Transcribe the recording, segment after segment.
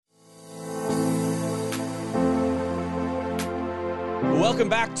Welcome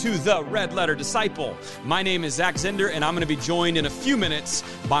back to the Red Letter Disciple. My name is Zach Zender, and I'm going to be joined in a few minutes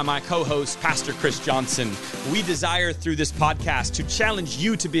by my co-host, Pastor Chris Johnson. We desire through this podcast to challenge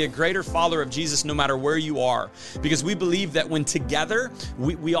you to be a greater follower of Jesus no matter where you are, because we believe that when together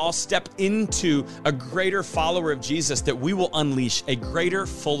we all step into a greater follower of Jesus, that we will unleash a greater,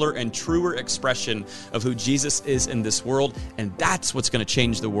 fuller, and truer expression of who Jesus is in this world, and that's what's going to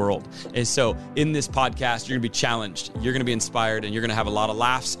change the world. And so in this podcast, you're going to be challenged, you're going to be inspired, and you're going to have a lot of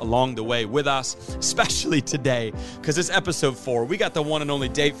laughs along the way with us, especially today, because it's episode 4. We got the one and only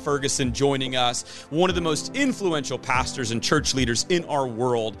Dave Ferguson joining us, one of the most influential pastors and church leaders in our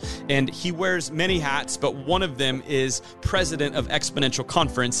world. And he wears many hats, but one of them is president of Exponential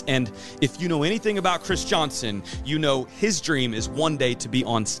Conference. And if you know anything about Chris Johnson, you know his dream is one day to be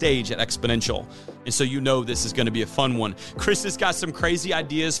on stage at Exponential. And so you know this is going to be a fun one. Chris has got some crazy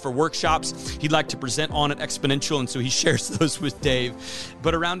ideas for workshops he'd like to present on at Exponential, and so he shares those with Dave.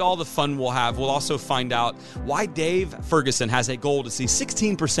 But around all the fun we'll have, we'll also find out why Dave Ferguson has a goal to see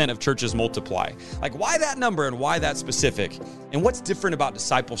 16% of churches multiply. Like, why that number and why that specific? And what's different about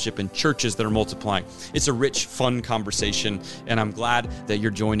discipleship in churches that are multiplying? It's a rich, fun conversation, and I'm glad that you're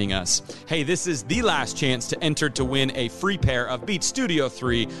joining us. Hey, this is the last chance to enter to win a free pair of Beats Studio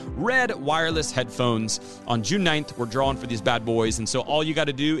 3 red wireless headphones. On June 9th, we're drawing for these bad boys, and so all you got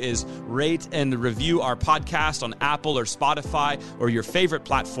to do is rate and review our podcast on Apple or Spotify or your favorite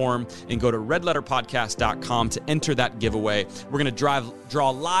platform, and go to redletterpodcast.com to enter that giveaway. We're going to draw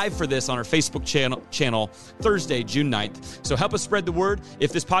live for this on our Facebook channel Thursday, June 9th. So help us spread the word.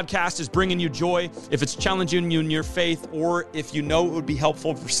 If this podcast is bringing you joy, if it's challenging you in your faith, or if you know it would be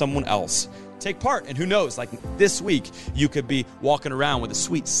helpful for someone else, take part. And who knows, like this week, you could be walking around with a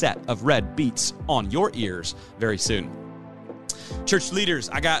sweet set of red beats on your ears very soon. Church leaders,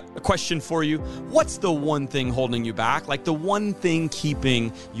 I got a question for you. What's the one thing holding you back? Like the one thing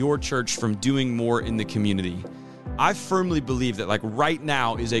keeping your church from doing more in the community? I firmly believe that like right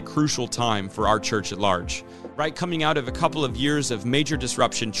now is a crucial time for our church at large. Right, coming out of a couple of years of major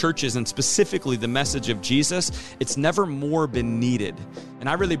disruption, churches, and specifically the message of Jesus, it's never more been needed. And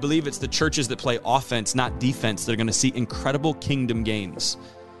I really believe it's the churches that play offense, not defense, that are going to see incredible kingdom gains.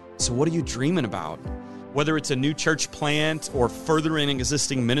 So what are you dreaming about? Whether it's a new church plant or furthering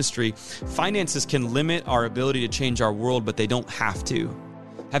existing ministry, finances can limit our ability to change our world, but they don't have to.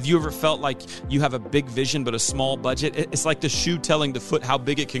 Have you ever felt like you have a big vision but a small budget? It's like the shoe telling the foot how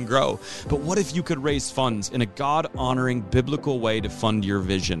big it can grow. But what if you could raise funds in a God-honoring, biblical way to fund your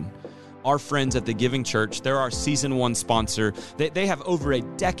vision? Our friends at The Giving Church, they're our season 1 sponsor. They have over a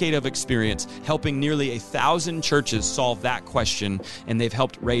decade of experience helping nearly 1,000 churches solve that question, and they've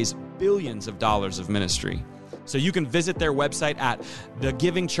helped raise billions of dollars of ministry. So you can visit their website at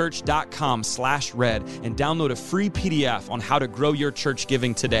thegivingchurch.com/red and download a free PDF on how to grow your church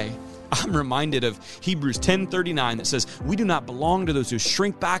giving today. I'm reminded of Hebrews 10:39 that says, we do not belong to those who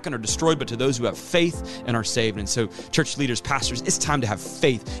shrink back and are destroyed, but to those who have faith and are saved. And so church leaders, pastors, it's time to have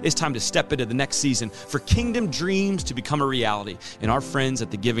faith. It's time to step into the next season for kingdom dreams to become a reality. And our friends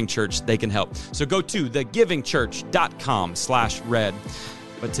at The Giving Church, they can help. So go to thegivingchurch.com/red.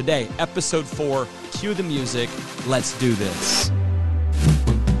 But today, episode 4, cue the music. Let's do this.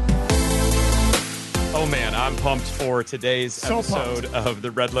 Oh man, I'm pumped for today's episode of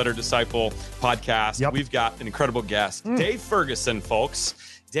the Red Letter Disciple podcast. Yep. We've got an incredible guest, Dave Ferguson, folks.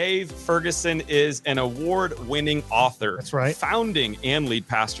 Dave Ferguson is an award-winning author. That's right. Founding and lead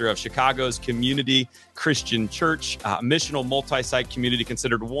pastor of Chicago's Community Christian Church, a missional multi-site community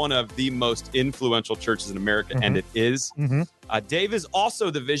considered one of the most influential churches in America, and it is. Dave is also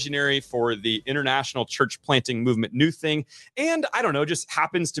the visionary for the international church planting movement, New Thing, and I don't know, just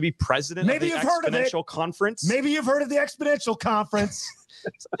happens to be president of the Exponential Conference. Maybe you've heard of the Exponential Conference.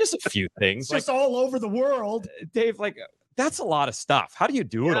 Just a few things. It's just all over the world. Dave, that's a lot of stuff. How do you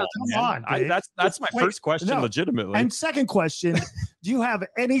do it all? Come on, that's my first question, legitimately. And second question, do you have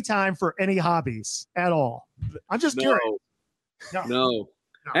any time for any hobbies at all? I'm just curious. No.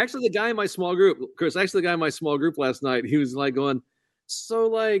 Actually, the guy in my small group, Chris, last night, he was like going, so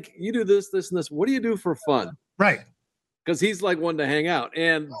like you do this, and this. What do you do for fun? Right. Because he's like wanting to hang out.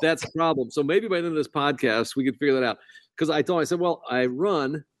 And that's a problem. So maybe by the end of this podcast, we could figure that out. Because I said, well, I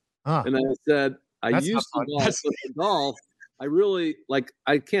run. And then I said, I used to golf. I really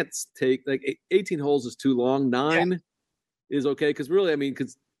I can't take 18 holes is too long. 9 is okay. Because really,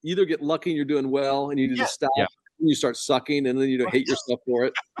 because you either get lucky and you're doing well and you need to stop. Yeah. And you start sucking and then you hate yourself for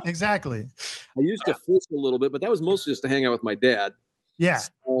it. Exactly. I used to fish a little bit, but that was mostly just to hang out with my dad. Yeah.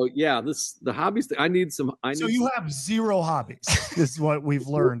 So the hobbies thing, I need some. You have 0 hobbies. This is what we've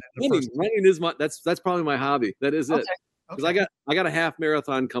learned. Running is that's probably my hobby. That is it. because I got a half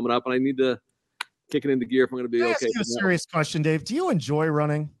marathon coming up, and I need to kick it into gear if I'm going to be okay. Ask you a serious question, Dave. Do you enjoy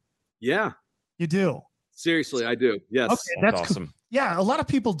running? Yeah, you do. Seriously, I do. Yes, okay, that's awesome. Cool. Yeah, a lot of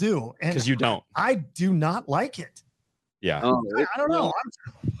people do, and because you don't. I do not like it. Yeah, I don't know.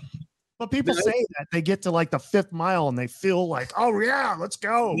 But people say that they get to like the 5th mile and they feel like, oh yeah, let's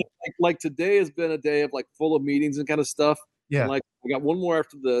go. Like today has been a day of like full of meetings and kind of stuff. Yeah. And like I got one more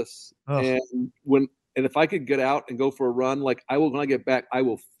after this, and if I could get out and go for a run, like I will when I get back, I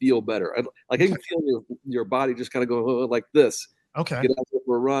will feel better. I can feel your body just kind of go like this. Okay. Get out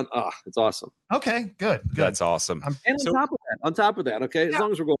for a run. It's awesome. Okay, good. That's awesome. And on top of that, okay, as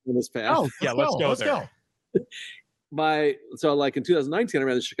long as we're going on this path. Let's go. So like in 2019, I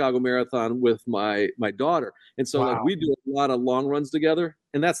ran the Chicago Marathon with my daughter, and so like we do a lot of long runs together,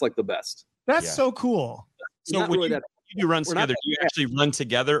 and that's like the best. That's so cool. So when you do runs together, do you actually run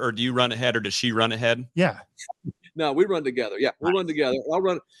together, or do you run ahead, or does she run ahead? Yeah. No, we run together. Yeah, we'll run together. I'll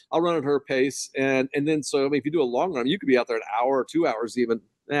run at her pace, and then so I mean, if you do a long run, you could be out there an hour or 2 hours even.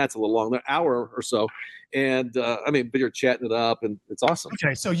 That's a little long, an hour or so, and I mean, but you're chatting it up, and it's awesome.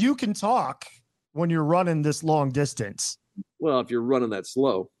 Okay, so you can talk when you're running this long distance. Well, if you're running that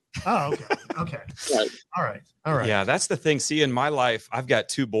slow. Oh, okay. Right. All right. Yeah, that's the thing. See, in my life, I've got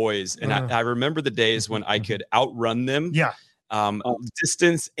 2 boys, and I remember the days when I could outrun them. Yeah.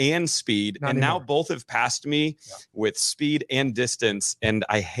 Distance and speed. Not and anymore. now both have passed me with speed and distance, and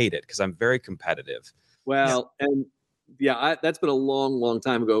I hate it because I'm very competitive. Well, and that's been a long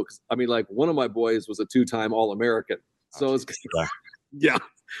time ago. I mean, like one of my boys was a 2-time All-American. So it's yeah.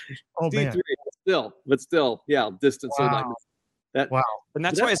 Oh, D3, man. still, yeah, distance. Wow. So like that. Wow. And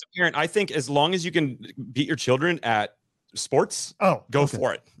that's why, as a parent, I think as long as you can beat your children at sports, go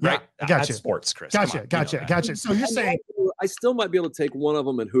for it. Right? I got you. Sports, Chris. Gotcha. So you're saying I still might be able to take one of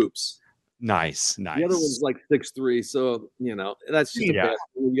them in hoops. Nice. The other one's like 6'3", so that's just the best.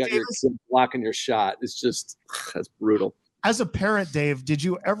 When you got your kid blocking your shot, that's brutal. As a parent, Dave, did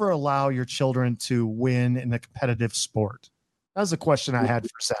you ever allow your children to win in a competitive sport? That was a question I had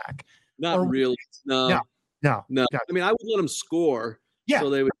for Zach. Not really. No. I mean, I would let them score. Yeah. So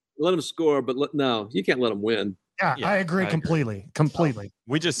they would let them score, but no, you can't let them win. Yeah, I agree completely.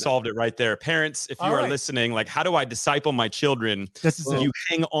 We just solved it right there. Parents, if you are listening, like, how do I disciple my children? You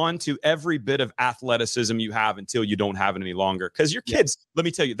hang on to every bit of athleticism you have until you don't have it any longer. Because your kids, let me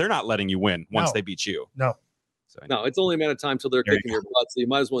tell you, they're not letting you win once they beat you. No. No, it's only a matter of time till they're kicking your butt. So you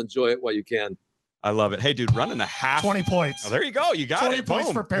might as well enjoy it while you can. I love it. Hey, dude, running a half. 20 points. Oh, there you go. You got 20 it. 20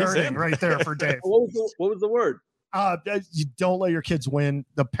 points for parenting right there for Dave. What was the word? You don't let your kids win.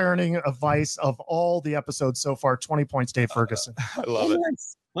 The parenting advice of all the episodes so far, 20 points, Dave Ferguson. I love it.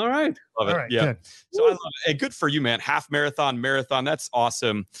 All right. Love it. All right, yeah. good. So I love it. Hey, good for you, man. Half marathon. That's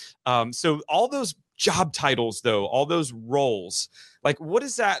awesome. So all those job titles, though, all those roles, like, what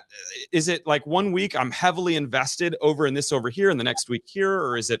is that? Is it like one week I'm heavily invested over in this over here and the next week here?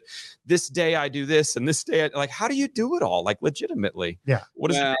 Or is it this day I do this and this day? Like, how do you do it all? Like, legitimately? Yeah. What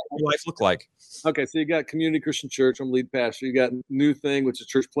does your life look like? Okay. So you got Community Christian Church. I'm lead pastor. You got New Thing, which is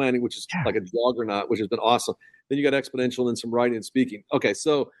church planning, which is like a juggernaut, which has been awesome. Then you got Exponential and some writing and speaking. Okay.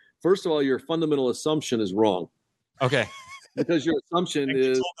 So first of all, your fundamental assumption is wrong. Okay. Because your assumption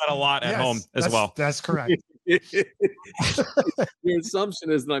is told that a lot at home as well. That's correct. Your assumption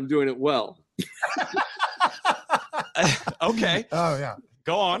is that I'm doing it well. Okay. Oh yeah.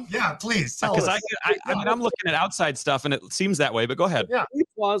 Go on. Yeah, please. Because I mean, I'm looking at outside stuff and it seems that way, but go ahead. Yeah. Can you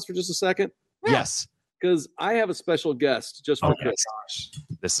pause for just a second? Yeah. Yes. Because I have a special guest just for Chris. Gosh.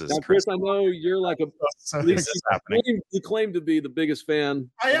 This is now, Chris. I know you're like you claim to be the biggest fan.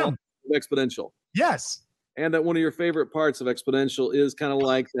 I am. Of Exponential. Yes. And that one of your favorite parts of Exponential is kind of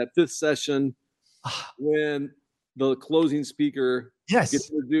like that 5th session when the closing speaker gets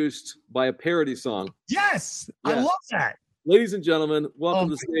introduced by a parody song. Yes. I love that. Ladies and gentlemen, welcome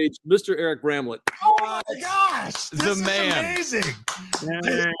to the stage, Mr. Eric Bramlett. Oh my gosh. This the is man. Amazing.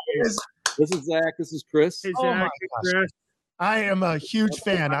 This is Zach. This is Chris. Hey, Oh my Zach, gosh. Chris. I am a huge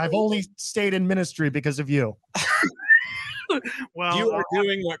fan. I've only stayed in ministry because of you. Well, You are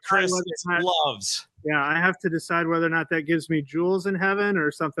doing what Chris loves. Yeah, I have to decide whether or not that gives me jewels in heaven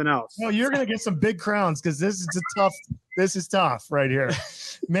or something else. No, you're gonna get some big crowns because this is tough right here.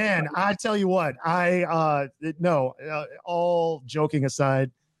 Man, I tell you what, all joking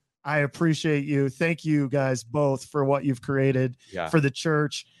aside, I appreciate you. Thank you guys both for what you've created for the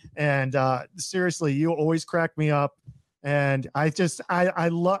church. And seriously, you always crack me up. And I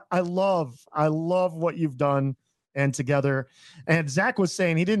love what you've done and together. And Zach was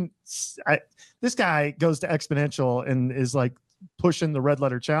saying this guy goes to Exponential and is like pushing the Red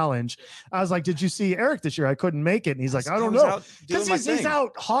Letter Challenge. I was like, did you see Eric this year? I couldn't make it. And he's like, I don't know. Because he's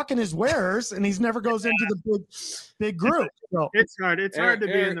out hawking his wares and he's never goes into the big group. So it's hard. It's hard to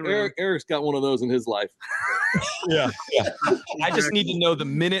be in the room. Eric's got one of those in his life. Yeah. I just need to know the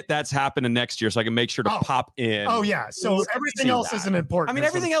minute that's happening next year so I can make sure to pop in. Oh, yeah. So everything else isn't important. I mean,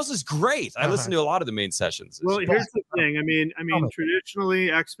 everything else is great. I listen to a lot of the main sessions. Well, here's the thing. I mean, traditionally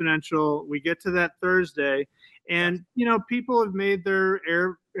exponential, we get to that Thursday and, people have made their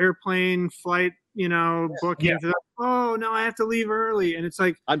airplane flight, booking. Yeah. Oh, no, I have to leave early. And it's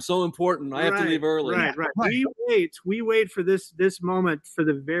like, I'm so important. I have to leave early. Right. We wait for this moment for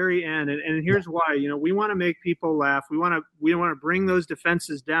the very end. And here's why, we want to make people laugh. We want to bring those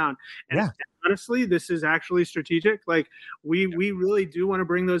defenses down. And honestly, this is actually strategic. Like we really do want to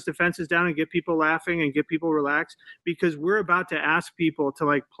bring those defenses down and get people laughing and get people relaxed, because we're about to ask people to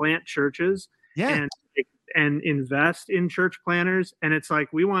like plant churches and invest in church planners. And it's like,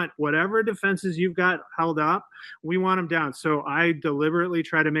 we want whatever defenses you've got held up, we want them down. So I deliberately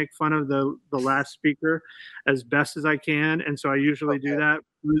try to make fun of the last speaker as best as I can. And so I usually do that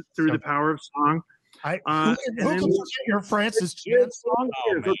through the power of song. Who can your Francis Chan song?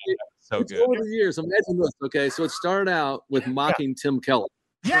 So good. Over the years, imagine this. Okay, so it started out with mocking Tim Keller.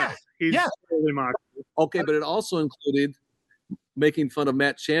 Yeah, he's totally mocking. Okay, but it also included making fun of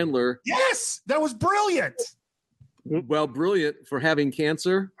Matt Chandler. Yes, that was brilliant. Well, brilliant for having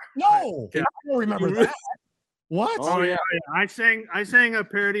cancer. No, I don't remember that. What? Oh yeah. I sang a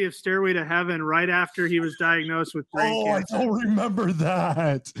parody of Stairway to Heaven right after he was diagnosed with brain cancer. I don't remember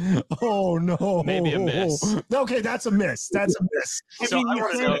that. Oh no. Maybe a miss. Okay, that's a miss. That's a miss. So I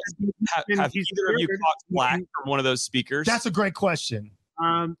want to know, have either of you caught flack from one of those speakers? That's a great question.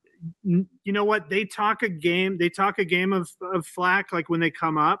 You know what? They talk a game of flack like when they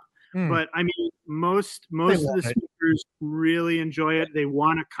come up. But I mean, most of the speakers really enjoy it. They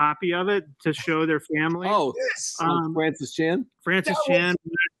want a copy of it to show their family. Oh, yes. Francis Chan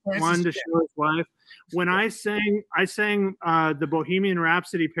wanted to show his wife. When I sang the Bohemian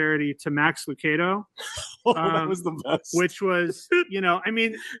Rhapsody parody to Max Lucado. That was the best. Which was, I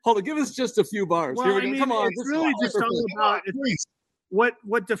mean, hold on, give us just a few bars. Well, Here we go. Come on, it's really just all about.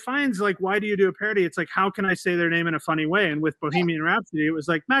 What defines like why do you do a parody? It's like, how can I say their name in a funny way? And with Bohemian Rhapsody, it was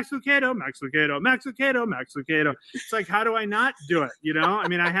like Max Lucado, Max Lucado, Max Lucado, Max Lucado. It's like, how do I not do it? I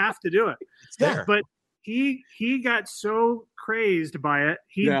mean, I have to do it. But he got so crazed by it.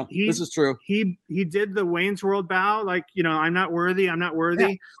 This is true. He did the Wayne's World bow, like, I'm not worthy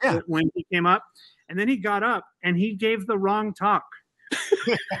when he came up, and then he got up and he gave the wrong talk.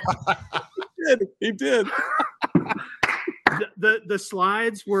 He did. The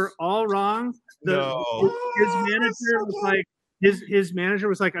slides were all wrong. His manager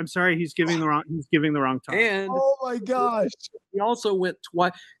was like, I'm sorry, he's giving the wrong talk. And oh my gosh, he also went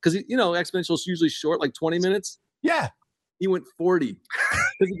twice because Exponential is usually short, like 20 minutes. Yeah, he went 40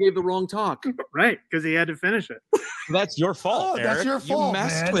 because he gave the wrong talk. Right, because he had to finish it. That's your fault. Eric. That's your fault. You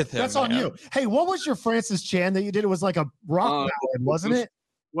messed with him. That's on you. Hey, what was your Francis Chan that you did? It was like a rock ballad, wasn't it?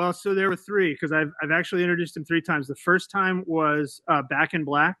 Well, so there were 3 because I've actually introduced him 3 times. The first time was Back in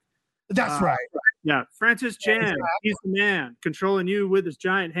Black. That's right. Yeah, Francis Chan, he's the man, controlling you with his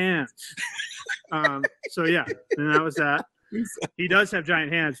giant hands. So yeah, and that was that. He does have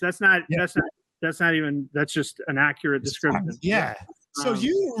giant hands. That's just an accurate description. Yeah. So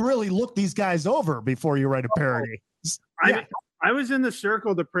you really look these guys over before you write a parody. I was in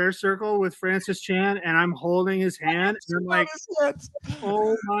the prayer circle with Francis Chan, and I'm holding his hand, and I'm like,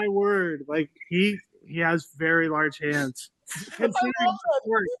 oh my word. Like he has very large hands. Considering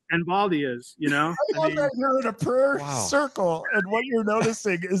and Baldy is, I love that you're in a prayer circle, and what you're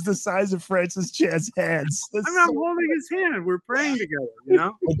noticing is the size of Francis Chan's hands. I'm holding his hand. We're praying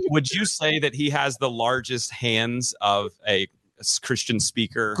together, Would you say that he has the largest hands of a Christian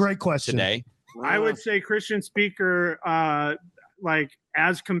speaker? Great question. Today? I would say Christian speaker, like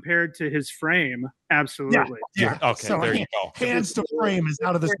as compared to his frame, absolutely. Yeah. Okay, so there you go. Hands to frame is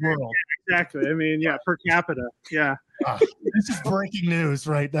out of this world. Exactly. I mean, per capita. Yeah. This is breaking news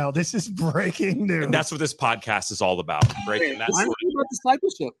right now. This is breaking news. And that's what this podcast is all about. Breaking that. It's about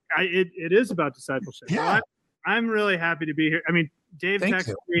discipleship. It is about discipleship. Yeah. I'm really happy to be here. I mean, Dave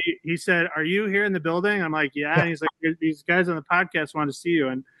texted me. He said, "Are you here in the building?" I'm like, "Yeah." And he's like, "These guys on the podcast want to see you."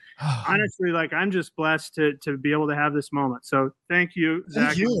 And honestly, like, I'm just blessed to be able to have this moment. So thank you,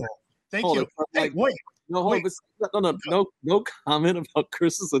 Zach. Thank you. Hey, wait. No comment about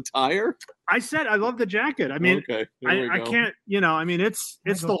Chris's attire. I said I love the jacket. I mean, okay, I can't. I mean, it's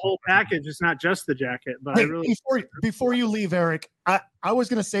the whole package. It's not just the jacket. But I really before you leave, Eric, I was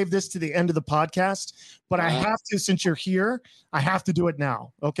going to save this to the end of the podcast, but I have to, since you're here, I have to do it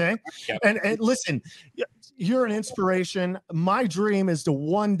now. Okay. Yep. And listen, you're an inspiration. My dream is to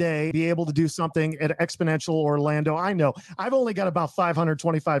one day be able to do something at Exponential Orlando. I know I've only got about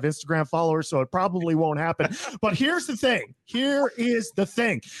 525 Instagram followers, so it probably won't happen. But here's the thing. Here is the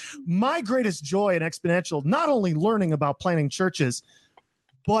thing. My greatest joy in Exponential, not only learning about planning churches,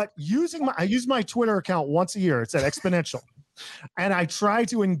 but I use my Twitter account once a year. It's at Exponential. And I try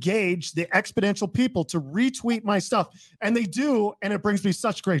to engage the Exponential people to retweet my stuff. And they do, and it brings me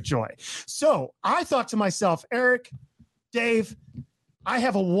such great joy. So I thought to myself, Eric, Dave, I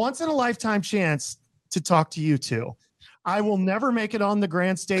have a once-in-a-lifetime chance to talk to you two. I will never make it on the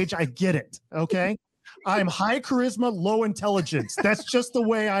grand stage. I get it, okay? I'm high charisma, low intelligence. That's just the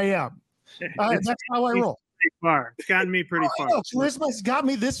way I am. That's how I roll. Far. It's gotten me pretty far. Charisma's got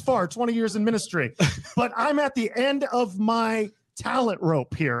me this far, 20 years in ministry. But I'm at the end of my talent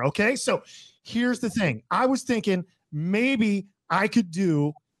rope here, okay? So here's the thing. I was thinking maybe I could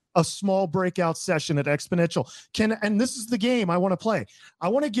do a small breakout session at Exponential. And this is the game I want to play. I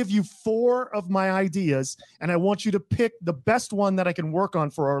want to give you 4 of my ideas, and I want you to pick the best one that I can work on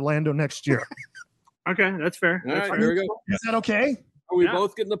for Orlando next year. Okay, that's fair. All right, here we go. Is that okay? Are we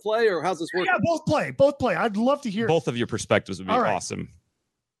both getting to play, or how's this work? Yeah, both play. I'd love to hear. Both of your perspectives would be awesome.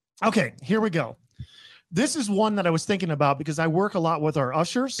 Okay, here we go. This is one that I was thinking about because I work a lot with our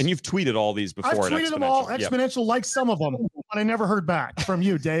ushers. And you've tweeted all these before. I've tweeted them all. Exponential likes some of them, but I never heard back from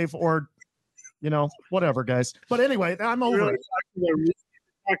you, Dave, or, whatever, guys. But anyway, I'm over it.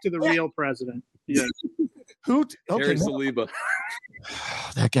 Talk to the real president. Yes. Who? Okay. Harry Saliba.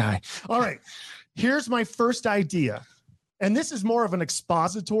 That guy. All right. Here's my first idea. And this is more of an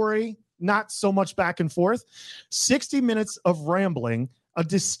expository, not so much back and forth. 60 minutes of rambling, a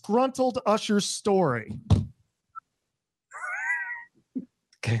disgruntled usher's story.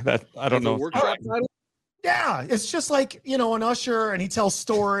 Okay, that I don't know. Workshop title? Yeah, it's just like, an usher, and he tells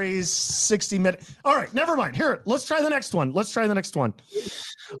stories, 60 minutes. All right, never mind. Here, let's try the next one.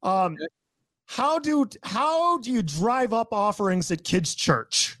 How do you drive up offerings at kids'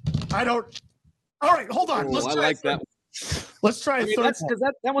 church? All right, hold on. I like that. Let's try it. That's because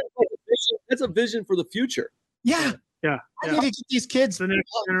that one's like a vision. That's a vision for the future. Yeah. I need to get these kids sowing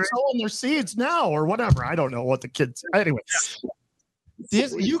their seeds now or whatever. I don't know what the kids. Anyway,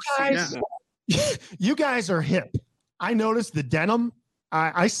 you guys are hip. I noticed the denim.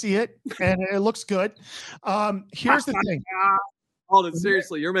 I see it, and it looks good. Here's the thing. Hold it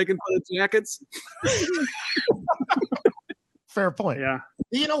seriously. You're making fun of jackets. Fair point. Yeah.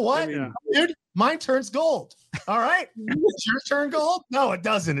 You know what, dude? Mine turns gold. All right. Does your turn gold? No, it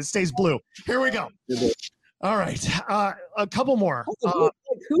doesn't. It stays blue. Here we go. All right. A couple more.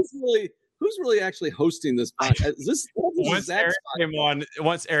 Who's really actually hosting this podcast? Is this once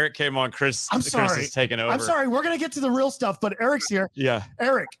Eric came on, Chris is taking over. I'm sorry. We're going to get to the real stuff, but Eric's here. Yeah.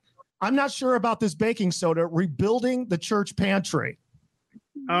 Eric, I'm not sure about this baking soda, rebuilding the church pantry.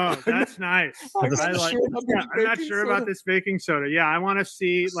 Oh, that's nice. I'm not sure about this baking soda. Yeah, I want to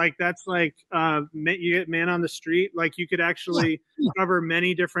see that's you get man on the street. Like you could actually cover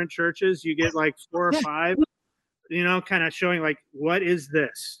many different churches. You get 4 or 5. Kind of showing what is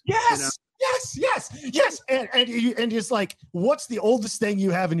this? Yes. Yes. And it's like, what's the oldest thing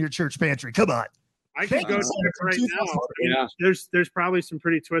you have in your church pantry? Come on. I can go check right now. Yeah. There's probably some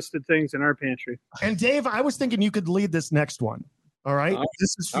pretty twisted things in our pantry. And Dave, I was thinking you could lead this next one. All right.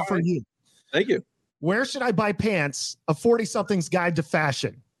 This is for you. Thank you. Where should I buy pants? A 40-something's guide to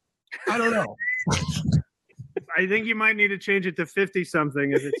fashion. I don't know. I think you might need to change it to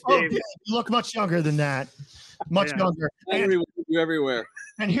 50-something if it's Dave. You look much younger than that. Much younger. Everywhere.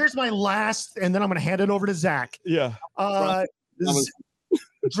 And here's my last, and then I'm going to hand it over to Zach. Yeah.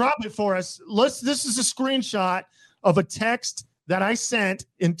 Drop it for us. This is a screenshot of a text that I sent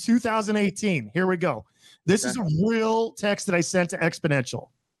in 2018. Here we go. This is a real text that I sent to Exponential.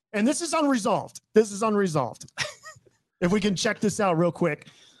 And this is unresolved. If we can check this out real quick.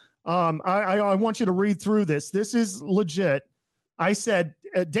 I want you to read through this. This is legit. I said,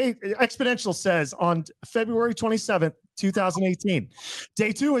 Exponential says on February 27th, 2018,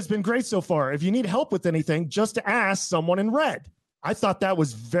 day 2 has been great so far. If you need help with anything, just ask someone in red. I thought that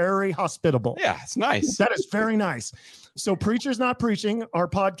was very hospitable. Yeah, it's nice. That is very nice. So Preachers Not Preaching, our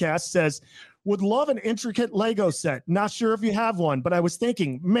podcast, says, would love an intricate Lego set. Not sure if you have one, but I was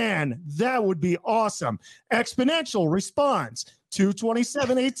thinking, man, that would be awesome. Exponential responds,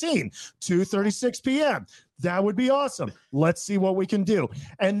 2/27/18, 2:36 p.m. That would be awesome. Let's see what we can do.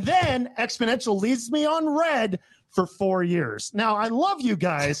 And then Exponential leaves me on red for 4 years. Now, I love you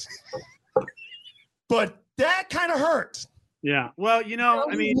guys, but that kind of hurt. Yeah. Well,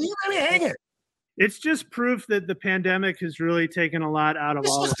 I mean, let me hang it. It's just proof that the pandemic has really taken a lot out of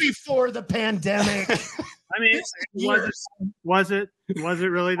this all. This was before the pandemic. I mean, was it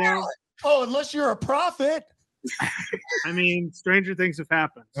really though? Oh, unless you're a prophet. I mean, stranger things have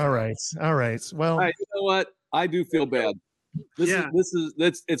happened. All right. Well, you know what? I do feel bad.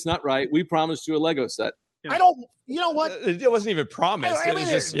 It's not right. We promised you a Lego set. I don't. You know what? It wasn't even promised. It was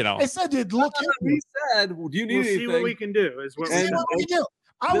just, I said, dude, look. He said, "Do you need anything? See what we can do." Is what we do.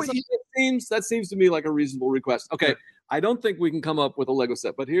 That seems to me like a reasonable request. Okay, yeah. I don't think we can come up with a Lego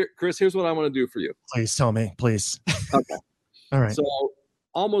set, but Chris, here's what I want to do for you. Please tell me, please. Okay. All right. So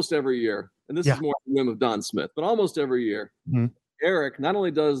almost every year, and this is more the whim of Don Smith, but almost every year, Eric not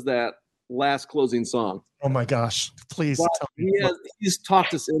only does that last closing song. Oh my gosh! Please tell me. He's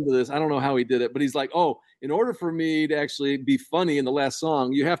talked us into this. I don't know how he did it, but he's like, "Oh, in order for me to actually be funny in the last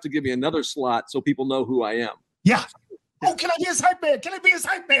song, you have to give me another slot so people know who I am." Yeah. Oh, can I be his hype man? Can I be his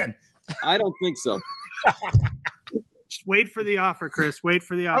hype man? I don't think so. Just wait for the offer, Chris. Wait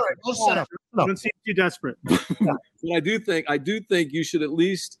for the offer. All right, shut up. Don't seem too desperate. But I do think you should at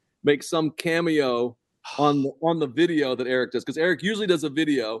least make some cameo on the video that Eric does, because Eric usually does a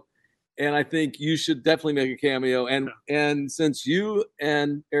video, and I think you should definitely make a cameo. And since you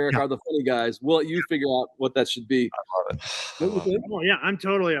and Eric are the funny guys, we'll let you figure out what that should be. I love it. Oh yeah, I'm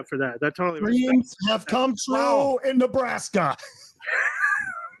totally up for that. That totally dreams have come true in Nebraska.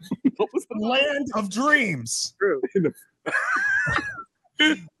 Land of dreams. True.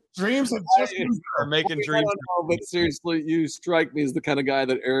 Dreams have just are making dreams. But seriously, you strike me as the kind of guy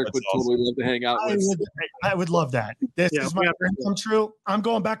that Eric would totally love to hang out with. I would love that. This is my dream come true. I'm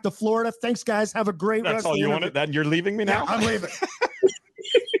going back to Florida. Thanks, guys. Have a great rest. That's all you wanted? Then you're leaving me now? Yeah, I'm leaving.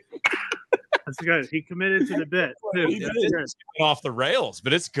 That's good. He committed to the bit. It's off the rails,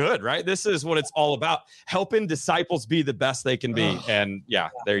 but it's good, right? This is what it's all about: helping disciples be the best they can be. And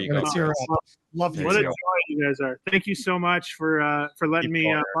there you go. Love you. What a joy you guys are. Thank you so much for letting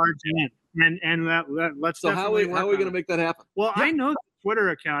me barge in. And let's. So how are we going to make that happen? Well, I know the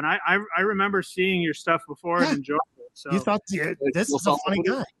Twitter account. I remember seeing your stuff before and enjoying it. So you thought this is a funny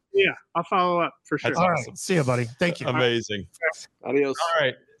guy. Yeah, I'll follow up for sure. All right. See you, buddy. Thank you. Amazing. Adios. All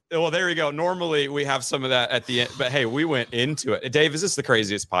right. Well, there we go. Normally we have some of that at the end, but hey, we went into it. Dave, is this the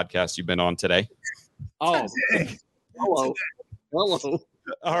craziest podcast you've been on today? Oh, hello.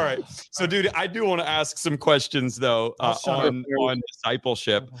 All right. So, dude, I do want to ask some questions, though, on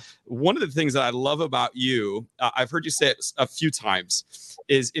discipleship. One of the things that I love about you, I've heard you say it a few times,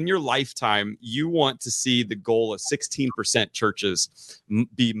 is in your lifetime, you want to see the goal of 16% churches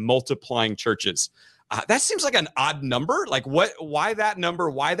be multiplying churches. That seems like an odd number. Like, why that number?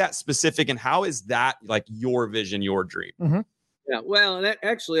 Why that specific? And how is that like your vision, your dream? Mm-hmm. Yeah, well, and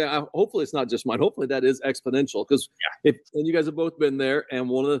actually, hopefully it's not just mine. Hopefully that is exponential, because and you guys have both been there. And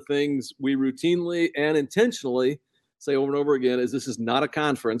one of the things we routinely and intentionally say over and over again is this is not a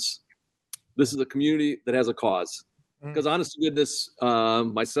conference. This is a community that has a cause. Because honest to goodness,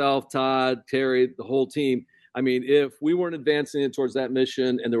 myself, Todd, Terry, the whole team, I mean, if we weren't advancing it towards that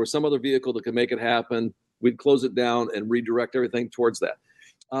mission and there was some other vehicle that could make it happen, we'd close it down and redirect everything towards that.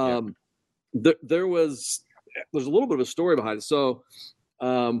 There's a little bit of a story behind it. So,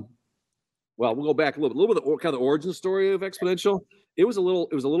 we'll go back a little bit of kind of the origin story of Exponential. It was a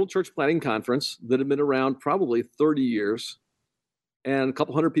little church planting conference that had been around probably 30 years, and a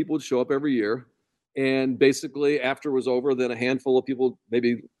couple hundred people would show up every year. And basically, after it was over, then a handful of people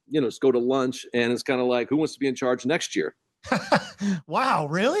maybe just go to lunch, and it's kind of like, who wants to be in charge next year? Wow,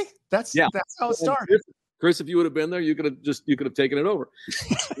 really? That's how it started. Chris, if you would have been there, you could have taken it over.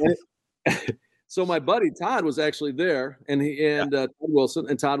 So my buddy Todd was actually there, and Todd Wilson,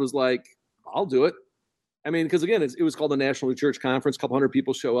 and Todd was like, "I'll do it." I mean, because again, it was called the National Church Conference. A couple hundred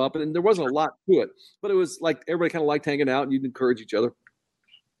people show up, and there wasn't a lot to it, but it was like everybody kind of liked hanging out, and you'd encourage each other.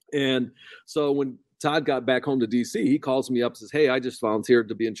 And so when Todd got back home to DC, he calls me up and says, "Hey, I just volunteered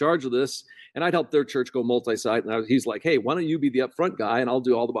to be in charge of this, and I'd help their church go multi-site." And he's like, "Hey, why don't you be the upfront guy, and I'll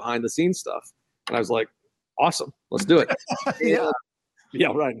do all the behind-the-scenes stuff?" And I was like, "Awesome, let's do it."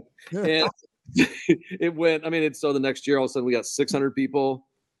 Yeah, right. And it went. I mean, so the next year, all of a sudden, we got 600 people,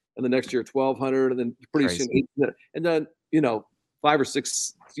 and the next year, 1,200, and then pretty soon, 800. And then 5 or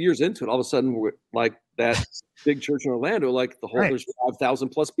 6 years into it, all of a sudden, we're like that big church in Orlando, like there's 5,000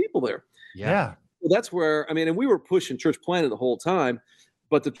 plus people there. Yeah. So that's where, I mean, and we were pushing church planting the whole time,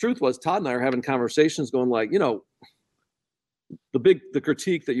 but the truth was Todd and I are having conversations going like, the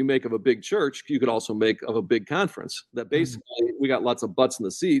critique that you make of a big church, you could also make of a big conference, that basically we got lots of butts in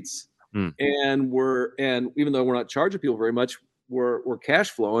the seats, and even though we're not charging people very much, we're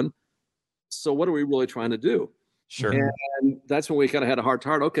cash flowing. So what are we really trying to do? Sure. And that's when we kind of had a heart to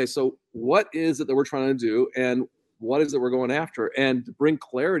heart. Okay, so what is it that we're trying to do, and what is it we're going after? And to bring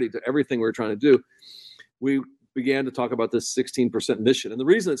clarity to everything we're trying to do, we began to talk about this 16% mission. And the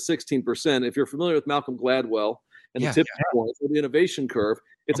reason it's 16%, if you're familiar with Malcolm Gladwell and the tipping point, or the innovation curve,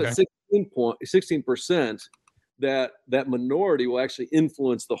 it's at 16% that minority will actually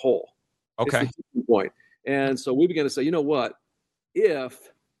influence the whole. Okay. It's the tipping point. And so we began to say, you know what, if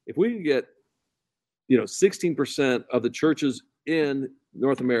we can get 16% of the churches in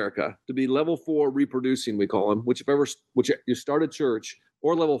North America to be level 4 reproducing, we call them, which you start a church,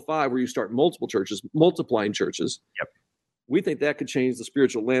 or level 5 where you start multiple churches, multiplying churches. Yep. We think that could change the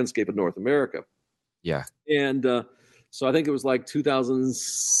spiritual landscape of North America. Yeah. And so I think it was like 2000.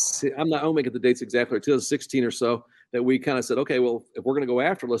 I won't make it the dates exactly, 2016 or so, that we kind of said, okay, well, if we're going to go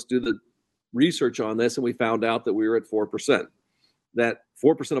after, let's do the research on this. And we found out that we were at 4%. That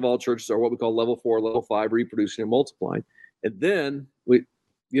 4% of all churches are what we call level 4, level 5, reproducing and multiplying. And then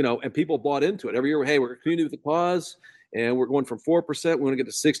and people bought into it every year. Hey, we're a community with a cause, and we're going from 4%. We want to get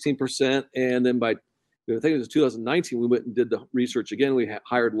to 16%. And then by, I think it was 2019, we went and did the research again. We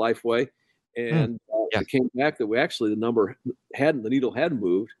hired Lifeway, and it came back that the needle had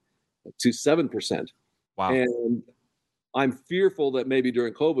moved to 7%. Wow. And I'm fearful that maybe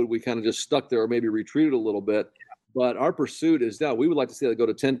during COVID, we kind of just stuck there or maybe retreated a little bit. But our pursuit is now we would like to see that go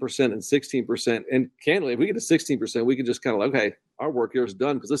to 10% and 16%. And candidly, if we get to 16%, we can just kind of okay, our work here is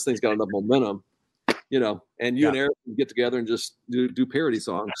done because this thing's got enough momentum, and you and Eric can get together and just do parody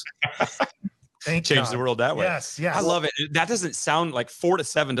songs. Change the world that way. Yes. I love it. That doesn't sound like 4 to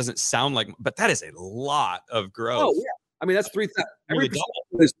 7 doesn't sound like, but that is a lot of growth. Oh, yeah. I mean, that's 3,000.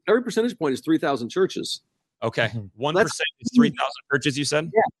 Every percentage point is 3,000 churches. Okay. 1% is 3,000 churches, you said?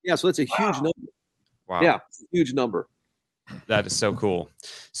 Yeah. So that's a huge number. Wow. Yeah, it's a huge number. That is so cool.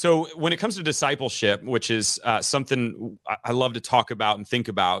 So when it comes to discipleship, which is something I love to talk about and think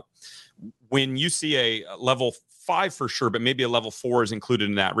about, when you see a level 5 for sure, but maybe a level 4 is included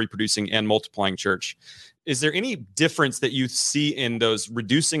in that, reproducing and multiplying church, is there any difference that you see in those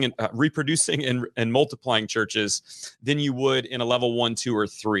reproducing and multiplying churches than you would in a level 1, 2, or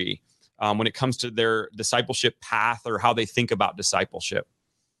 3 when it comes to their discipleship path or how they think about discipleship?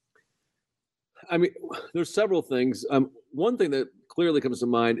 I mean, there's several things. One thing that clearly comes to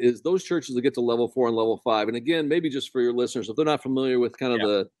mind is those churches that get to level 4 and level 5. And again, maybe just for your listeners, if they're not familiar with kind of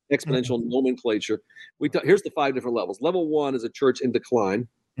the exponential nomenclature, here's the 5 different levels. Level 1 is a church in decline.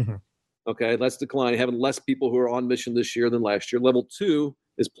 Mm-hmm. Okay, that's decline, having less people who are on mission this year than last year. Level 2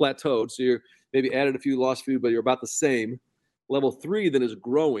 is plateaued. So you're maybe added a few, lost a few, but you're about the same. Level 3 then is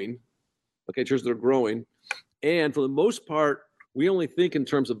growing. Okay, churches that are growing. And for the most part, we only think in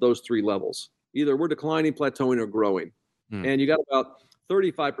terms of those 3 levels. Either we're declining, plateauing, or growing. And you got about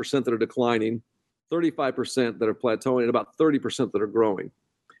 35% that are declining, 35% that are plateauing, and about 30% that are growing.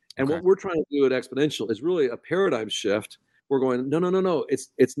 And what we're trying to do at Exponential is really a paradigm shift. We're going, no.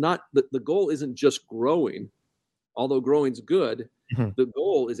 It's not, the goal isn't just growing, although growing's good. Mm-hmm. The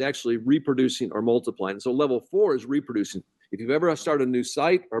goal is actually reproducing or multiplying. So level 4 is reproducing. If you've ever started a new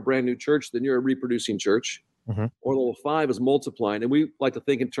site or a brand new church, then you're a reproducing church. Mm-hmm. Or level 5 is multiplying. And we like to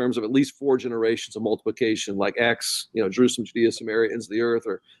think in terms of at least 4 generations of multiplication, like Acts, Jerusalem, Judea, Samaria, ends the earth,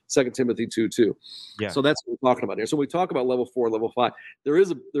 or 2 Timothy 2:2. Yeah. So that's what we're talking about here. So when we talk about level 4, level 5, there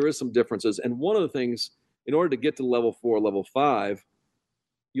is some differences. And one of the things, in order to get to level 4, level 5,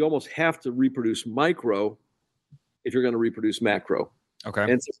 you almost have to reproduce micro if you're going to reproduce macro.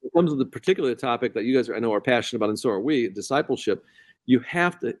 Okay. And so when it comes to the particular topic that you guys I know are passionate about, and so are we, discipleship,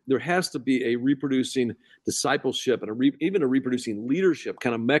 there has to be a reproducing discipleship and even a reproducing leadership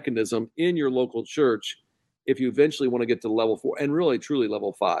kind of mechanism in your local church if you eventually want to get to level 4 and really truly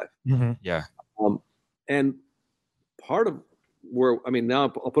level 5. Mm-hmm. Yeah. And part of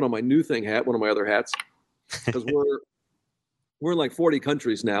now I'll put on my new thing hat, one of my other hats, because we're in like 40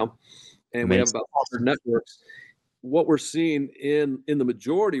 countries now, and we have about 100 networks. What we're seeing in the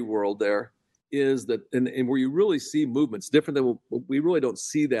majority world there is that, and where you really see movements different than we really don't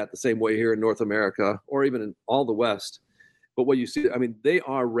see that the same way here in North America or even in all the West. But what you see, they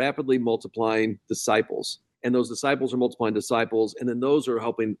are rapidly multiplying disciples, and those disciples are multiplying disciples, and then those are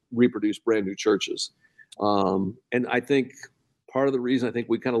helping reproduce brand new churches. And I think part of the reason I think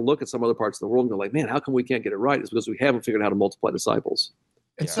we kind of look at some other parts of the world and go like, man, how come we can't get it right? Is because we haven't figured out how to multiply disciples.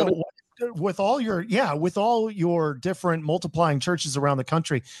 And so with all your different multiplying churches around the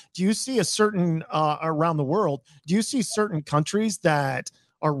country, do you see a certain around the world, do you see certain countries that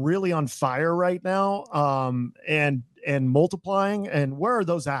are really on fire right now and multiplying, and where are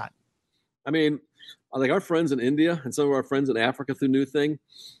those at? Like our friends in India and some of our friends in Africa through New Thing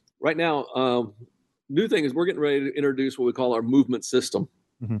right now, new thing is we're getting ready to introduce what we call our movement system.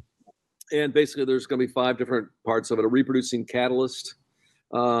 Mm-hmm. And basically there's going to be 5 different parts of it: a reproducing catalyst,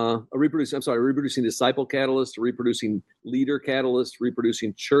 a reproducing disciple catalyst, a reproducing leader catalyst,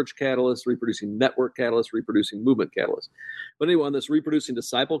 reproducing church catalyst, reproducing network catalyst, reproducing movement catalyst. But anyway, on this reproducing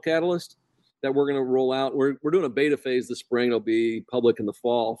disciple catalyst that we're going to roll out, we're doing a beta phase this spring. It'll be public in the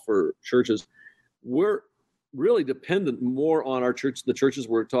fall for churches. We're really dependent more on our church, the churches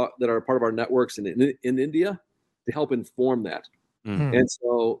that are part of our networks in India, to help inform that. Mm-hmm. And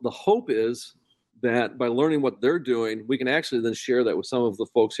so the hope is that by learning what they're doing, we can actually then share that with some of the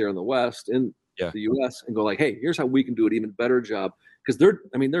folks here in the West, in the U.S., and go like, hey, here's how we can do an even better job. Because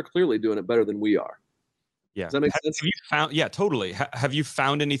they're clearly doing it better than we are. Yeah. Does that make sense? Have you found, totally. Have you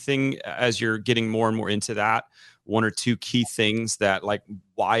found anything as you're getting more and more into that, 1 or 2 key things that, like,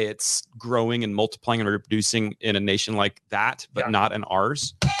 why it's growing and multiplying and reproducing in a nation like that, but not in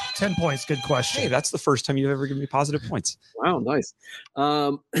ours? 10 points. Good question. Hey, that's the first time you've ever given me positive points. Wow. Nice.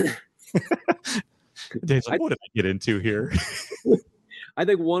 Dave's like, what did I get into here? I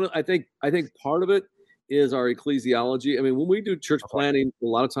think part of it is our ecclesiology. I mean, when we do church planning, a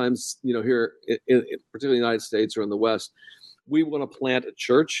lot of times, here, particularly in the United States or in the West, we want to plant a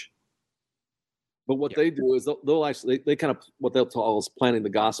church. But what they do is they'll actually they kind of what they'll call is planting the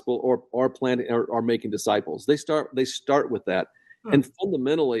gospel or planting or making disciples. They start with that, and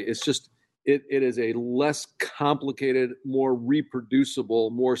fundamentally, it's just it is a less complicated, more reproducible,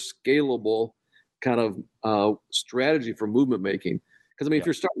 more scalable kind of strategy for movement making. Because if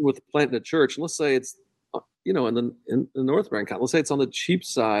you're starting with planting a church, and let's say it's in the North American, let's say it's on the cheap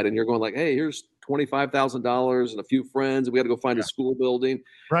side, and you're going like, hey, here's $25,000 and a few friends, and we got to go find a school building,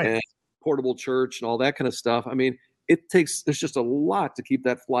 and portable church and all that kind of stuff. I mean, there's just a lot to keep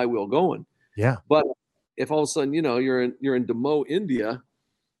that flywheel going. Yeah. But if all of a sudden, you're in Demo, India,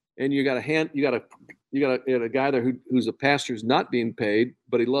 and you got a guy there who's a pastor who's not being paid,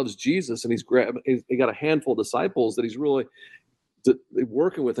 but he loves Jesus, and he got a handful of disciples that he's really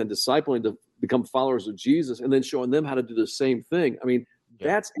working with and discipling to become followers of Jesus, and then showing them how to do the same thing. I mean,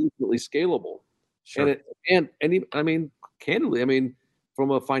 that's infinitely scalable. Sure. And candidly,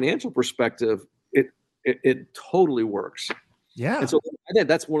 from a financial perspective, it totally works. Yeah. And so I think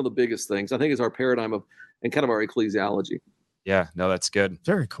that's one of the biggest things. I think is our paradigm and kind of our ecclesiology. Yeah, no, that's good.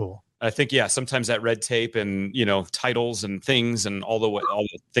 Very cool. I think, sometimes that red tape and, titles and things and all the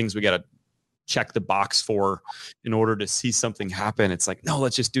things we got to check the box for in order to see something happen. It's like, no,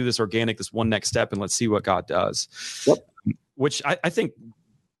 let's just do this organic, this one next step, and let's see what God does. Yep. Which I think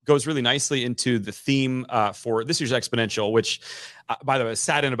goes really nicely into the theme for this year's Exponential, which, by the way, I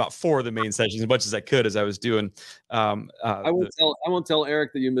sat in about 4 of the main sessions as much as I could as I was doing. I won't tell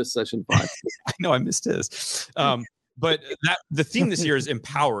Eric that you missed session 5. I know I missed his. But the theme this year is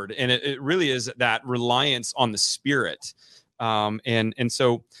empowered, and it really is that reliance on the Spirit. And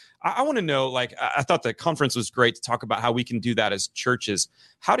so I want to know, like, I thought the conference was great to talk about how we can do that as churches.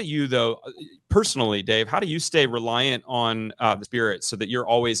 How do you, though, personally, Dave, how do you stay reliant on the Spirit so that you're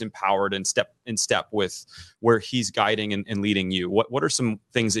always empowered and in step with where He's guiding and leading you? What are some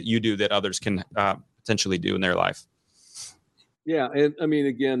things that you do that others can potentially do in their life? Yeah, and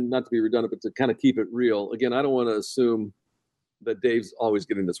again, not to be redundant, but to kind of keep it real. Again, I don't want to assume that Dave's always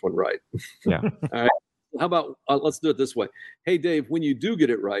getting this one right. Yeah. All right. How about let's do it this way? Hey, Dave, when you do get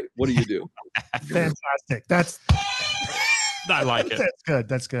it right, what do you do? Fantastic. I like it.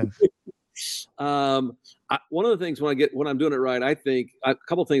 That's good. One of the things when I'm doing it right, I think a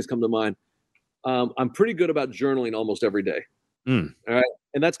couple of things come to mind. I'm pretty good about journaling almost every day. All right,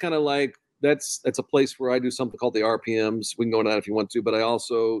 and that's kind of like that's a place where I do something called the RPMs. We can go into that if you want to, but I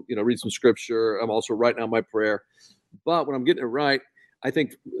also read some scripture. I'm also writing out my prayer. But when I'm getting it right, I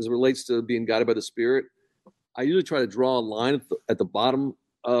think as it relates to being guided by the Spirit, I usually try to draw a line at the bottom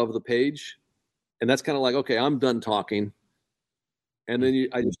of the page. And that's kind of like, okay, I'm done talking. And then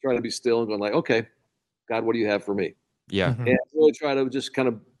I just try to be still and going like, okay, God, what do you have for me? Yeah. And really try to just kind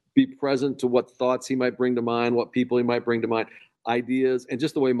of be present to what thoughts He might bring to mind, what people He might bring to mind, ideas, and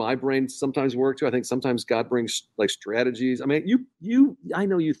just the way my brain sometimes works too. I think sometimes God brings like strategies. I mean, I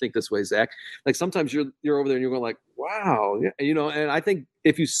know you think this way, Zach. Like sometimes you're over there and you're going like, wow, yeah, and I think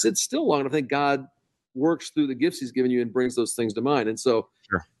if you sit still long enough, I think God works through the gifts He's given you and brings those things to mind. And so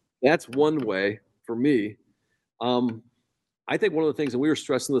that's one way for me. I think one of the things, and we were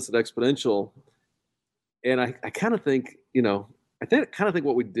stressing this at Exponential, and I kind of think,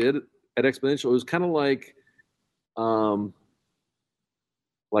 what we did at Exponential was kind of like a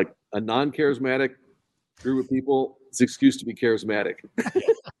non-charismatic group of people. It's an excuse to be charismatic.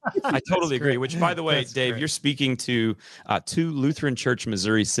 I totally agree. Which, by the way, Dave, you're speaking to two Lutheran Church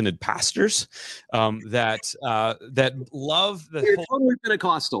Missouri Synod pastors that love the totally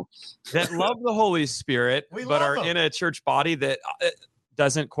Pentecostal, that love the Holy Spirit, but are in a church body that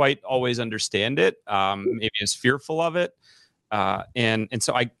doesn't quite always understand it. Maybe is fearful of it. And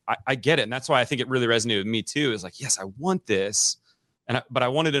so I get it. And that's why I think it really resonated with me too, is like, yes, I want this. But I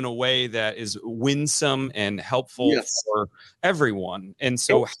want it in a way that is winsome and helpful for everyone. And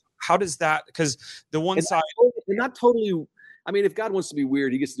so how does that, because the one side. Not totally, I mean, if God wants to be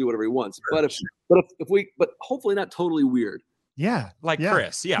weird, he gets to do whatever he wants. Sure. But hopefully not totally weird. Yeah. Like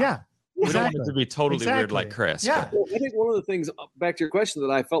Chris. Yeah. Yeah. We don't want it to be totally weird like Chris. Yeah. Well, I think one of the things, back to your question,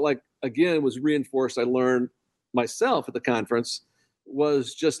 that I felt like, again, was reinforced, I learned myself at the conference,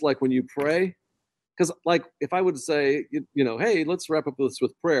 was just like when you pray, because like if I would say, hey, let's wrap up this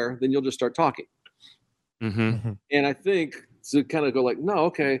with prayer, then you'll just start talking. Mm-hmm. And I think to kind of go like, no,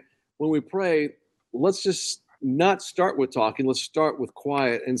 okay, when we pray, let's just not start with talking. Let's start with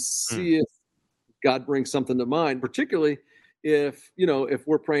quiet and see if God brings something to mind, particularly if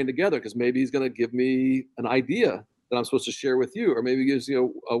we're praying together, because maybe he's going to give me an idea that I'm supposed to share with you, or maybe gives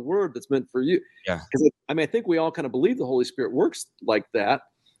you a word that's meant for you. Yeah. Because I think we all kind of believe the Holy Spirit works like that,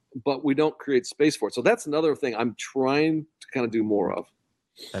 but we don't create space for it. So that's another thing I'm trying to kind of do more of.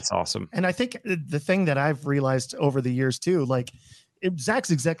 That's awesome. And I think the thing that I've realized over the years too, like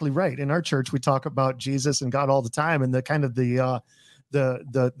Zach's exactly right. In our church, we talk about Jesus and God all the time, and the kind of the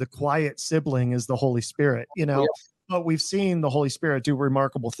quiet sibling is the Holy Spirit, Yeah. But we've seen the Holy Spirit do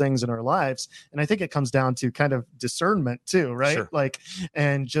remarkable things in our lives. And I think it comes down to kind of discernment too, right? Sure. Like,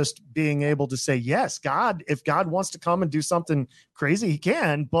 and just being able to say, yes, God, if God wants to come and do something crazy, he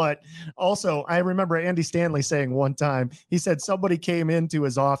can. But also, I remember Andy Stanley saying one time, he said somebody came into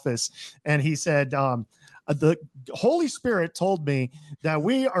his office and he said, the Holy Spirit told me that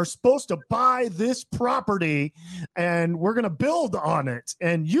we are supposed to buy this property and we're going to build on it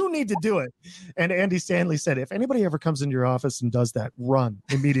and you need to do it. And Andy Stanley said, if anybody ever comes into your office and does that, run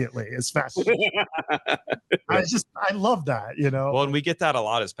immediately as fast as you can. I love that, Well, and we get that a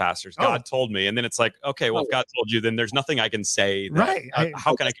lot as pastors. God told me. And then it's like, okay, well, if God told you, then there's nothing I can say. That, right.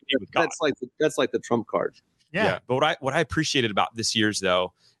 How can I compete with God? That's like the trump card. Yeah. But what I appreciated about this year's,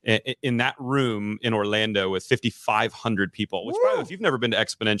 though, in that room in Orlando with 5,500 people, which, by the way, if you've never been to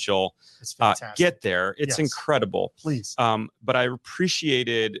Exponential, get there. It's incredible. Please. But I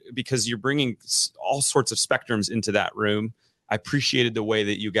appreciated, because you're bringing all sorts of spectrums into that room. I appreciated the way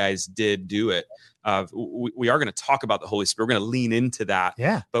that you guys did do it. We are going to talk about the Holy Spirit. We're going to lean into that.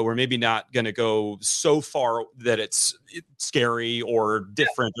 Yeah. But we're maybe not going to go so far that it's scary or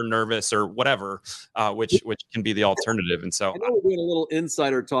different or nervous or whatever, which can be the alternative. And so I know we're doing a little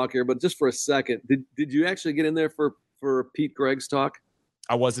insider talk here, but just for a second, did you actually get in there for Pete Gregg's talk?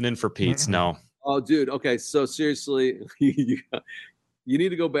 I wasn't in for Pete's. Mm-hmm. No. Oh, dude. Okay. So seriously, you need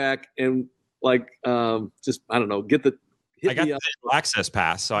to go back and just, I don't know, I got the digital access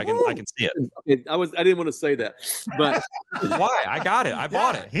pass, so I can see it. I didn't want to say that, but why? I got it. I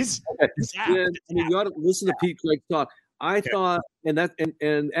bought it. You ought to listen to Pete Gregg's talk. I thought,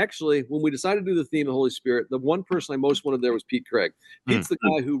 and actually, when we decided to do the theme of the Holy Spirit, the one person I most wanted there was Pete Gregg. Pete's the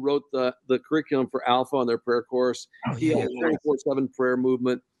guy who wrote the curriculum for Alpha on their prayer course. He has a 24/7 prayer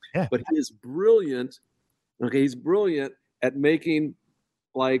movement, but he is brilliant. Okay, he's brilliant at making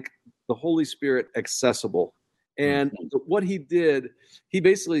like the Holy Spirit accessible. And what he did, he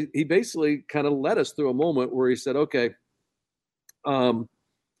basically kind of led us through a moment where he said, okay, we want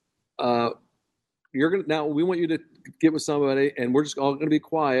you to get with somebody, and we're just all going to be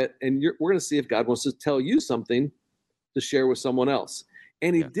quiet, and we're going to see if God wants to tell you something to share with someone else.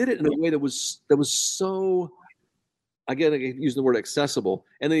 And he did it in a way that was so, again, I use the word accessible.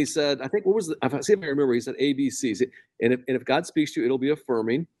 And then he said, I think, see if I remember, he said ABCs. And if God speaks to you, it'll be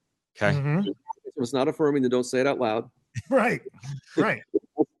affirming. Okay. Mm-hmm. If it's not affirming, then don't say it out loud. Right.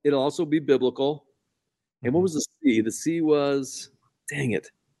 It'll also be biblical. And what was the C? The C was, dang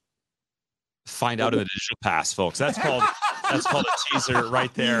it. Find out in the digital pass, folks. That's called a teaser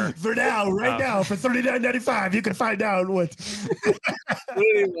right there. For now, now, for $39.95, you can find out what.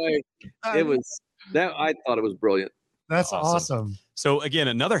 Anyway, it was that. I thought it was brilliant. That's awesome. So again,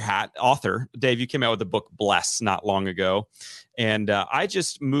 another author, Dave, you came out with the book Bless not long ago. And I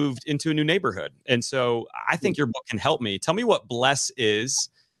just moved into a new neighborhood. And so I think your book can help me. Tell me what Bless is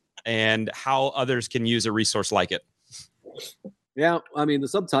and how others can use a resource like it. Yeah, I mean, the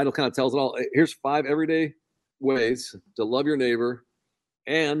subtitle kind of tells it all. Here's 5 everyday ways to love your neighbor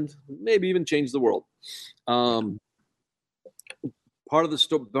and maybe even change the world. Part of the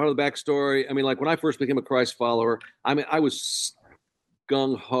backstory, I mean, like when I first became a Christ follower, I mean, I was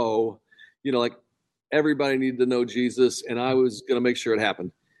gung ho, like everybody needed to know Jesus, and I was going to make sure it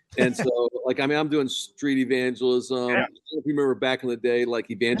happened. And so, I'm doing street evangelism. Yeah. I don't know if you remember back in the day, like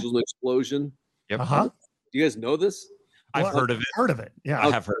Evangelism Explosion. Yep. Do you guys know this? I've heard of it. Yeah,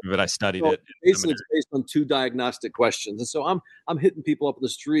 I have heard of it. I studied it. Basically, it's based on 2 diagnostic questions. And so I'm hitting people up in the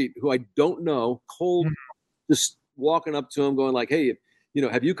street who I don't know, cold, just walking up to them, going like, "Hey,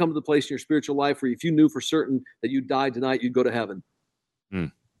 have you come to the place in your spiritual life where if you knew for certain that you died tonight, you'd go to heaven?"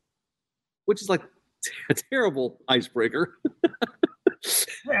 Which is like a terrible icebreaker.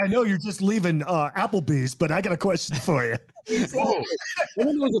 Hey, I know you're just leaving Applebee's, but I got a question for you. And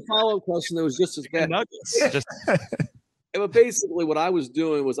then there was a follow-up question that was just as bad. But basically what I was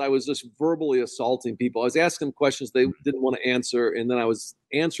doing was I was just verbally assaulting people. I was asking them questions they didn't want to answer, and then I was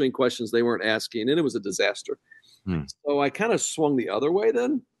answering questions they weren't asking, and it was a disaster. So I kind of swung the other way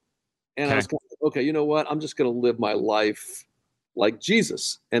then. And I was kind of, okay, you know what? I'm just going to live my life like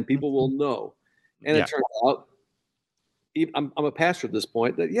Jesus, and people will know. And it turned out, I'm a pastor at this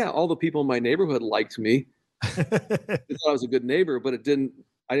point, that all the people in my neighborhood liked me. I thought I was a good neighbor, but I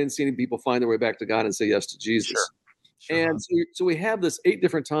didn't see any people find their way back to God and say yes to Jesus. Sure. And so we have this 8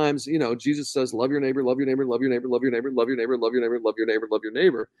 different times, Jesus says, love your neighbor, love your neighbor, love your neighbor, love your neighbor, love your neighbor, love your neighbor, love your neighbor, love your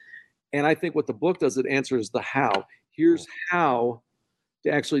neighbor. And I think what the book does, it answers the how. Here's how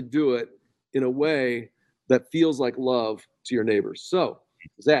to actually do it in a way that feels like love to your neighbors. So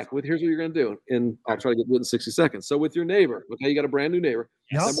Zach, here's what you're going to do, and I'll try to get to it in 60 seconds. So with your neighbor, okay, you got a brand new neighbor.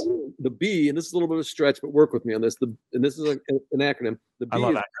 Yes. The B, and this is a little bit of a stretch, but work with me on this. And this is an acronym. The B, I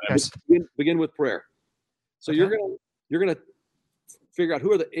love acronyms. Begin with prayer. So you're gonna figure out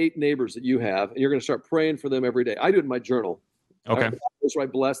who are the 8 neighbors that you have, and you're gonna start praying for them every day. I do it in my journal. Okay. I just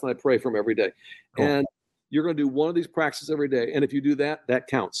write bless, and I pray for them every day. Cool. And you're going to do one of these practices every day. And if you do that, that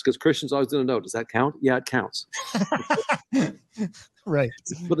counts. Because Christians always didn't know, does that count? Yeah, it counts. Right.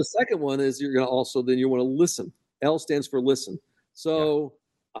 But the second one is you're going to also, then you want to listen. L stands for listen. So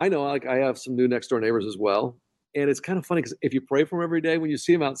I know, I have some new next door neighbors as well. And it's kind of funny because if you pray for them every day, when you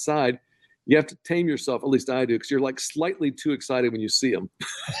see them outside, you have to tame yourself. At least I do, because you're like slightly too excited when you see them.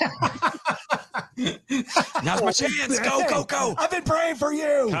 Now's my chance. Go. I've been praying for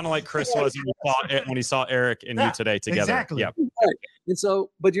you. Kind of like Chris was when he saw Eric and you today together. Exactly. Yeah. Right. And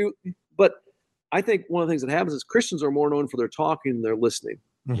so, but I think one of the things that happens is Christians are more known for their talking than their listening.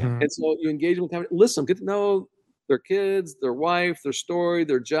 Mm-hmm. And so you engage them with listen, get to know their kids, their wife, their story,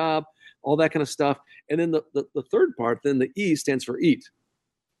 their job, all that kind of stuff. And then the third part, then the E stands for eat.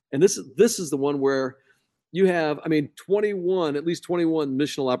 And this is the one where you have, at least 21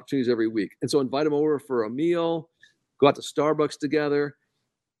 missional opportunities every week. And so invite them over for a meal, go out to Starbucks together.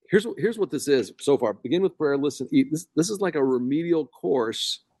 Here's what this is so far. Begin with prayer, listen, eat. This is like a remedial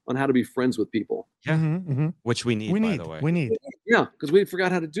course on how to be friends with people. Yeah. Mm-hmm. Which we need, by the way. We need. Yeah, because we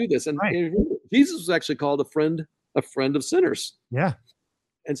forgot how to do this. And Jesus was actually called a friend of sinners. Yeah.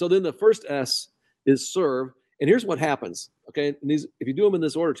 And so then the first S is serve. And here's what happens. Okay. And if you do them in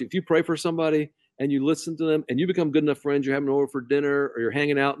this order, if you pray for somebody and you listen to them and you become good enough friends, you're having them over for dinner or you're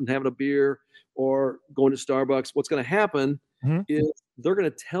hanging out and having a beer or going to Starbucks, what's going to happen is they're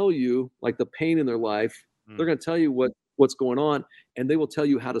going to tell you like the pain in their life. They're going to tell you what's going on, and they will tell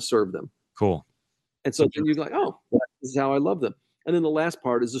you how to serve them. Cool. And so then you're like, oh, this is how I love them. And then the last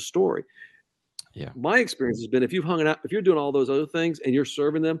part is the story. Yeah. My experience has been if you're doing all those other things and you're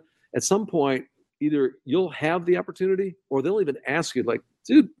serving them, at some point, either you'll have the opportunity or they'll even ask you like,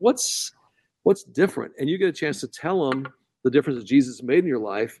 dude, what's different? And you get a chance to tell them the difference that Jesus made in your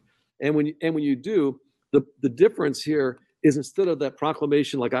life. And when you do, the difference here is instead of that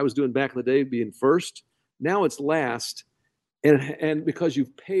proclamation like I was doing back in the day being first, now it's last. And because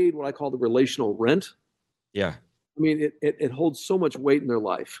you've paid what I call the relational rent. Yeah. It holds so much weight in their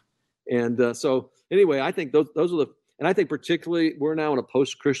life. And so anyway, I think those are and I think particularly we're now in a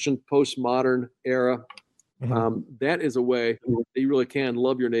post-Christian, post-modern era. That is a way that you really can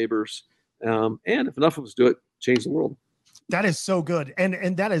love your neighbors. And if enough of us do it, change the world. That is so good.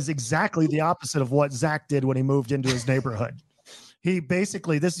 And that is exactly the opposite of what Zach did when he moved into his neighborhood. He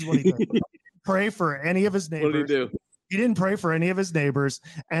basically, this is what he did. Pray for any of his neighbors. What did he do? He didn't pray for any of his neighbors.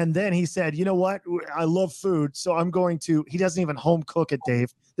 And then he said, you know what? I love food. So he doesn't even home cook it,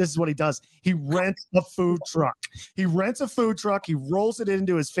 Dave. This is what he does. He rents a food truck. He rolls it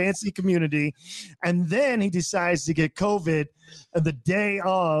into his fancy community. And then he decides to get COVID the day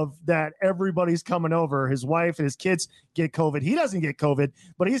of that everybody's coming over. His wife and his kids get COVID. He doesn't get COVID,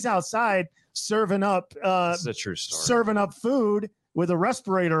 but he's outside serving up. This is a true story. Serving up food with a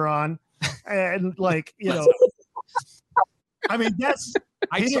respirator on. And here's what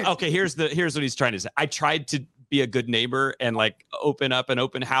he's trying to say. I tried to be a good neighbor and like open up an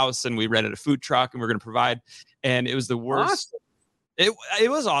open house. And we rented a food truck and we're going to provide. And it was the worst. Awesome. It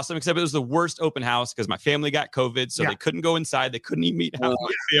was awesome, except it was the worst open house because my family got COVID, so they couldn't go inside. They couldn't even meet half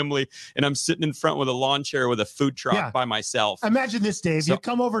my family, and I'm sitting in front with a lawn chair with a food truck by myself. Imagine this, Dave. You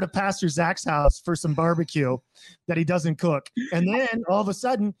come over to Pastor Zach's house for some barbecue that he doesn't cook, and then all of a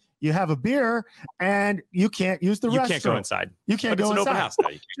sudden you have a beer and you can't use the restroom. You can't go inside. You can't go inside. It's an open house now.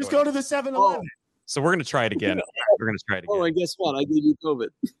 Just go to the 7-Eleven. So we're going to try it again. We're going to try it again. Oh, and guess what? I gave you COVID.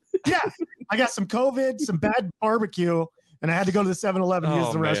 Yeah, I got some COVID, some bad barbecue. And I had to go to the 7-Eleven and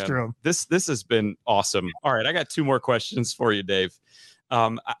use the restroom. This has been awesome. All right, I got 2 more questions for you, Dave.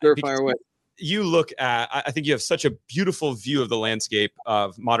 Sure, fire away. You look at, I think you have such a beautiful view of the landscape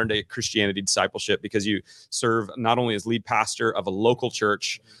of modern day Christianity discipleship because you serve not only as lead pastor of a local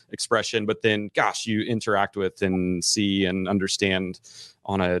church expression, but then, gosh, you interact with and see and understand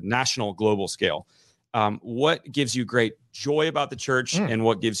on a national, global scale. What gives you great joy about the church and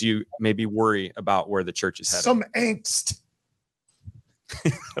what gives you maybe worry about where the church is headed? Some angst.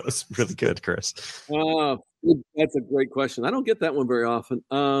 That was really good, Chris. That's a great question. I don't get that one very often.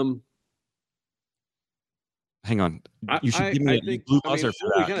 Hang on. You should give me a blue buzzer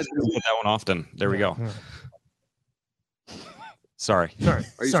for that. I don't get that one often. There we go. Sorry. Are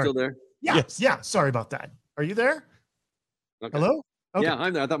you still there? Yeah. Yes. Yeah. Sorry about that. Are you there? Okay. Hello? Okay. Yeah,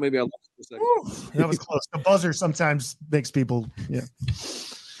 I'm there. I thought maybe I lost for a second. That was close. The buzzer sometimes makes people, we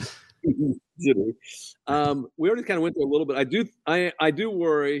already kind of went through a little bit. I do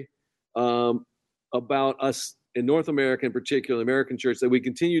worry about us in North America, in particular, the American church, that we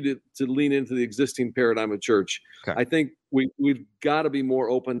continue to lean into the existing paradigm of church. Okay. I think we've got to be more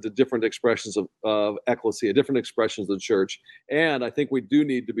open to different expressions of ecclesia, different expressions of the church, and I think we do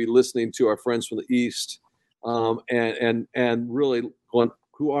need to be listening to our friends from the East, and really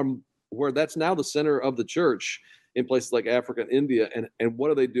where that's now the center of the church in places like Africa and India, and what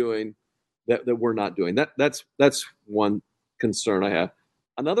are they doing that we're not doing? That's one concern I have.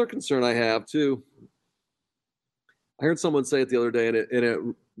 Another concern I have too, I heard someone say it the other day, and it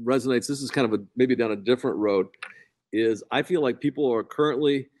resonates. This is kind of maybe down a different road, is I feel like people are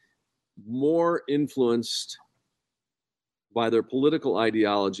currently more influenced by their political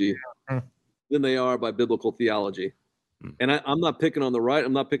ideology than they are by biblical theology. And I'm not picking on the right.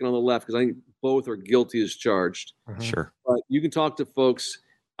 I'm not picking on the left, because I think both are guilty as charged. Sure. But you can talk to folks.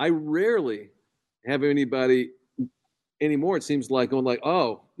 I rarely have anybody anymore, it seems like, going like,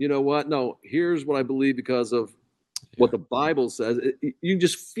 oh, you know what? No, here's what I believe because of what the Bible says. You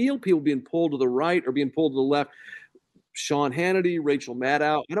just feel people being pulled to the right or being pulled to the left. Sean Hannity, Rachel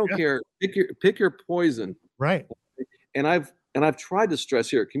Maddow, I don't care. Pick your poison. Right. And I've tried to stress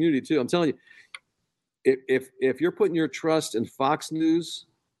here at Community too. I'm telling you, if you're putting your trust in Fox News,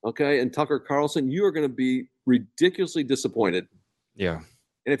 okay, and Tucker Carlson, you are going to be ridiculously disappointed. Yeah.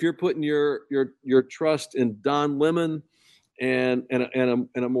 And if you're putting your trust in Don Lemon and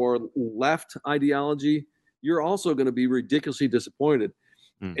a more left ideology, you're also going to be ridiculously disappointed.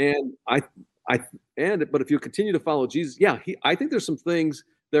 And but if you continue to follow Jesus, I think there's some things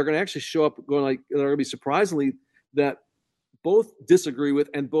that are going to actually show up that are going to be surprisingly that both disagree with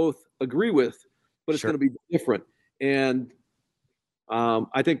and both agree with, but it's going to be different. And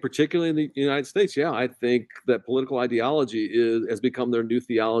I think particularly in the United States, I think that political ideology has become their new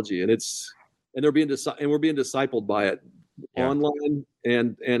theology, and we're being discipled by it online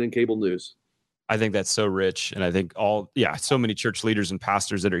and in cable news. I think that's so rich. And I think so many church leaders and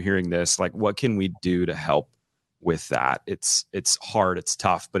pastors that are hearing this, like, what can we do to help with that? It's hard, it's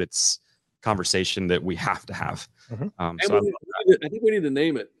tough, but it's a conversation that we have to have. I think we need to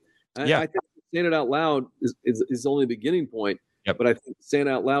name it. I think saying it out loud is only the beginning point. Yep. But I think saying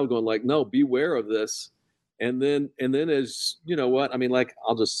out loud, going like, no, beware of this. And then as you know what, I mean, like,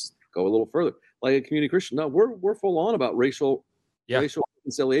 I'll just go a little further. Like a community Christian, no, we're full on about racial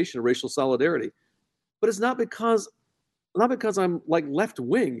reconciliation and racial solidarity. But it's not because I'm like left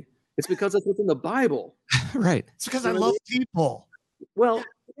wing. It's because that's within the Bible. Right. It's because I love people. Well,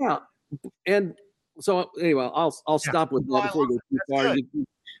 yeah. And so anyway, I'll stop with that before we go too far.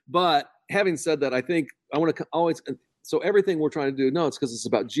 But having said that, I think I want to always. So everything we're trying to do, no, it's because it's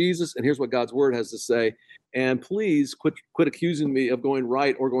about Jesus, and here's what God's word has to say. And please quit accusing me of going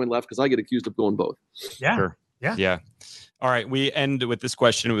right or going left, because I get accused of going both. Yeah. Sure. Yeah. All right. We end with this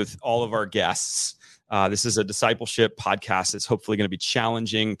question with all of our guests. This is a discipleship podcast. It's hopefully going to be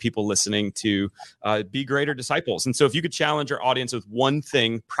challenging people listening to be greater disciples. And so if you could challenge our audience with one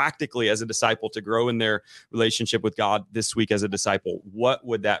thing practically as a disciple to grow in their relationship with God this week as a disciple, what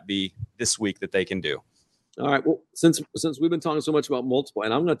would that be this week that they can do? All right. Well, since we've been talking so much about multiply,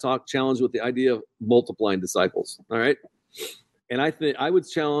 and I'm going to challenge with the idea of multiplying disciples. All right. And I think I would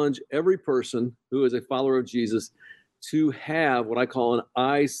challenge every person who is a follower of Jesus to have what I call an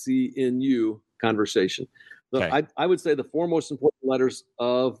I see in you conversation. Okay. I would say the four most important letters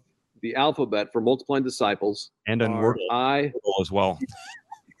of the alphabet for multiplying disciples and in Wordle as well.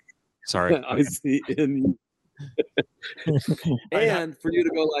 Sorry. I see in you. And for you to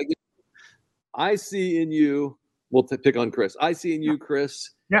go like, I see in you, we'll pick on Chris. I see in you,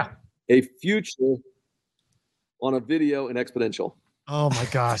 Chris, a future on a video in exponential. Oh my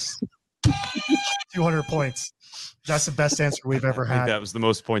gosh. 200 points. That's the best answer we've ever had. I think that was the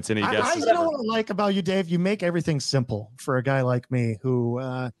most points any guest. You know what I like about you, Dave? You make everything simple for a guy like me who,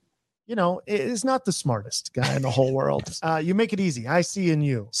 is not the smartest guy in the whole world. You make it easy. I see in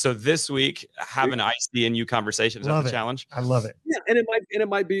you. So this week, have an I see in you conversation. Is that the challenge? I love it. Yeah, and it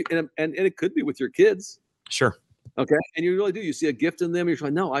might be, and it could be with your kids. Sure. Okay, and you really do. You see a gift in them. You're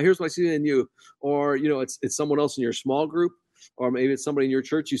like, no, here's what I see in you, or it's someone else in your small group, or maybe it's somebody in your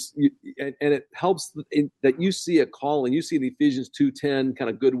church. And it helps that you see a call and you see the Ephesians 2:10 kind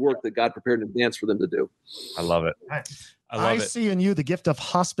of good work that God prepared in advance for them to do. I love it. I see in you the gift of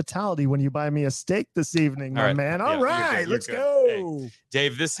hospitality when you buy me a steak this evening, my man. All right, let's go. Hey,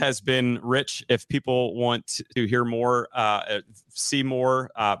 Dave, this has been rich. If people want to hear more, see more,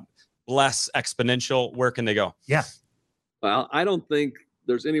 bless Exponential, where can they go? Yeah. Well, I don't think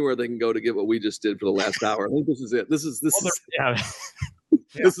there's anywhere they can go to get what we just did for the last hour. I think this is it. This is it.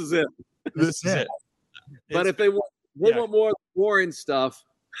 This is it. But if they want more boring stuff,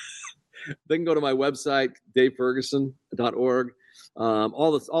 they can go to my website, daveferguson.org.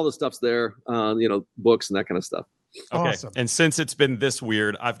 All the stuff's there, books and that kind of stuff. Okay. Awesome. And since it's been this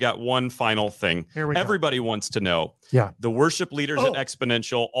weird, I've got one final thing. Everybody wants to know. Yeah. The worship leaders at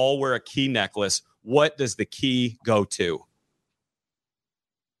Exponential all wear a key necklace. What does the key go to?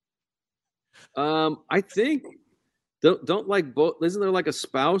 I think don't like both. Isn't there like a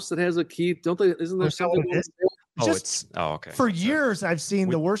spouse that has a key? Don't they? Isn't there something? Okay. For years, I've seen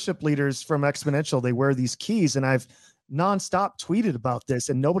the worship leaders from Exponential. They wear these keys, and I've nonstop tweeted about this,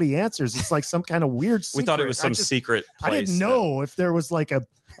 and nobody answers. It's like some kind of weird secret. We thought it was some secret place. I didn't know if there was like a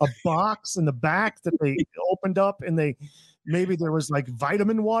box in the back that they opened up, and maybe there was like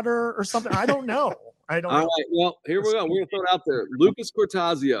vitamin water or something. I don't know. All right. Well, here we go. We're gonna throw it out there. Lucas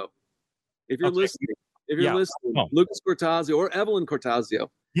Cortazio. If you're listening, Lucas Cortazio or Evelyn Cortazio.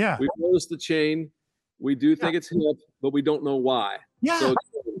 Yeah. We noticed the chain. We do think it's hip, but we don't know why. Yeah. So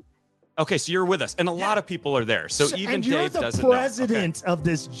okay, so you're with us, and a lot of people are there. So even Dave doesn't know. You're the president of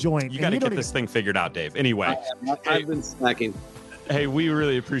this joint. You got to get this thing figured out, Dave. Anyway, I've been slacking. Hey, we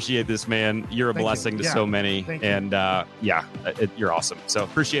really appreciate this, man. You're a blessing to so many, and you're awesome. So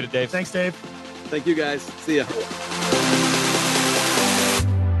appreciate it, Dave. Thanks, Dave. Thank you, guys. See ya.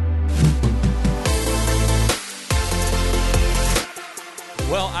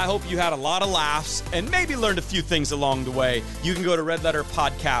 Well, I hope you had a lot of laughs and maybe learned a few things along the way. You can go to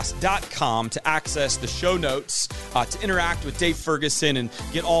redletterpodcast.com to access the show notes, to interact with Dave Ferguson and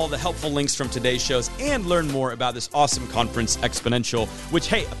get all the helpful links from today's shows and learn more about this awesome conference, Exponential, which,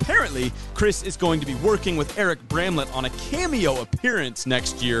 hey, apparently Chris is going to be working with Eric Bramlett on a cameo appearance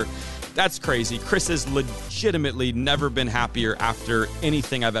next year. That's crazy. Chris has legitimately never been happier after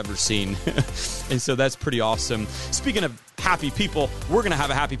anything I've ever seen. And so that's pretty awesome. Speaking of happy people, we're going to have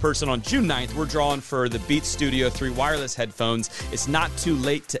a happy person on June 9th. We're drawing for the Beats Studio 3 wireless headphones. It's not too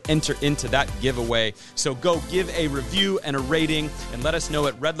late to enter into that giveaway. So go give a review and a rating and let us know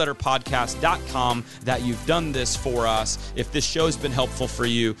at redletterpodcast.com that you've done this for us. If this show's been helpful for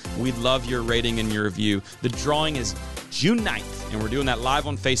you, we'd love your rating and your review. The drawing is June 9th, and we're doing that live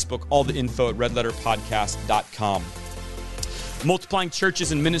on Facebook. All the info at redletterpodcast.com. Multiplying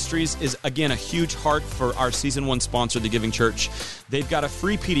Churches and Ministries is, again, a huge heart for our Season 1 sponsor, The Giving Church. They've got a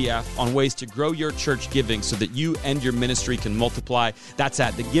free PDF on ways to grow your church giving so that you and your ministry can multiply. That's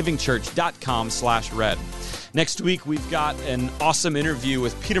at thegivingchurch.com/red. Next week, we've got an awesome interview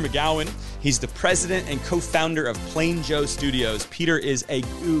with Peter McGowan. He's the president and co-founder of Plain Joe Studios. Peter is a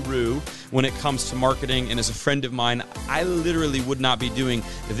guru when it comes to marketing and is a friend of mine. I literally would not be doing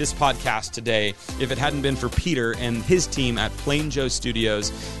this podcast today if it hadn't been for Peter and his team at Plain Joe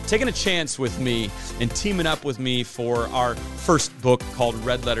Studios taking a chance with me and teaming up with me for our first book called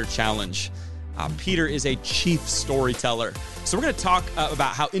Red Letter Challenge. Peter is a chief storyteller. So we're going to talk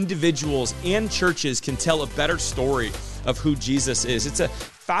about how individuals and churches can tell a better story of who Jesus is. It's a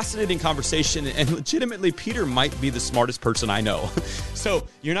fascinating conversation, and legitimately, Peter might be the smartest person I know. So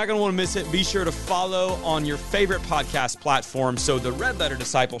you're not going to want to miss it. Be sure to follow on your favorite podcast platform so the Red Letter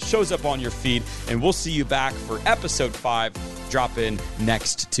Disciple shows up on your feed, and we'll see you back for episode 5, drop in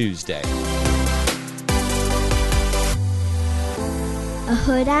next Tuesday. A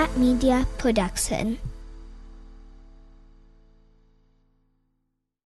Huda Media Production.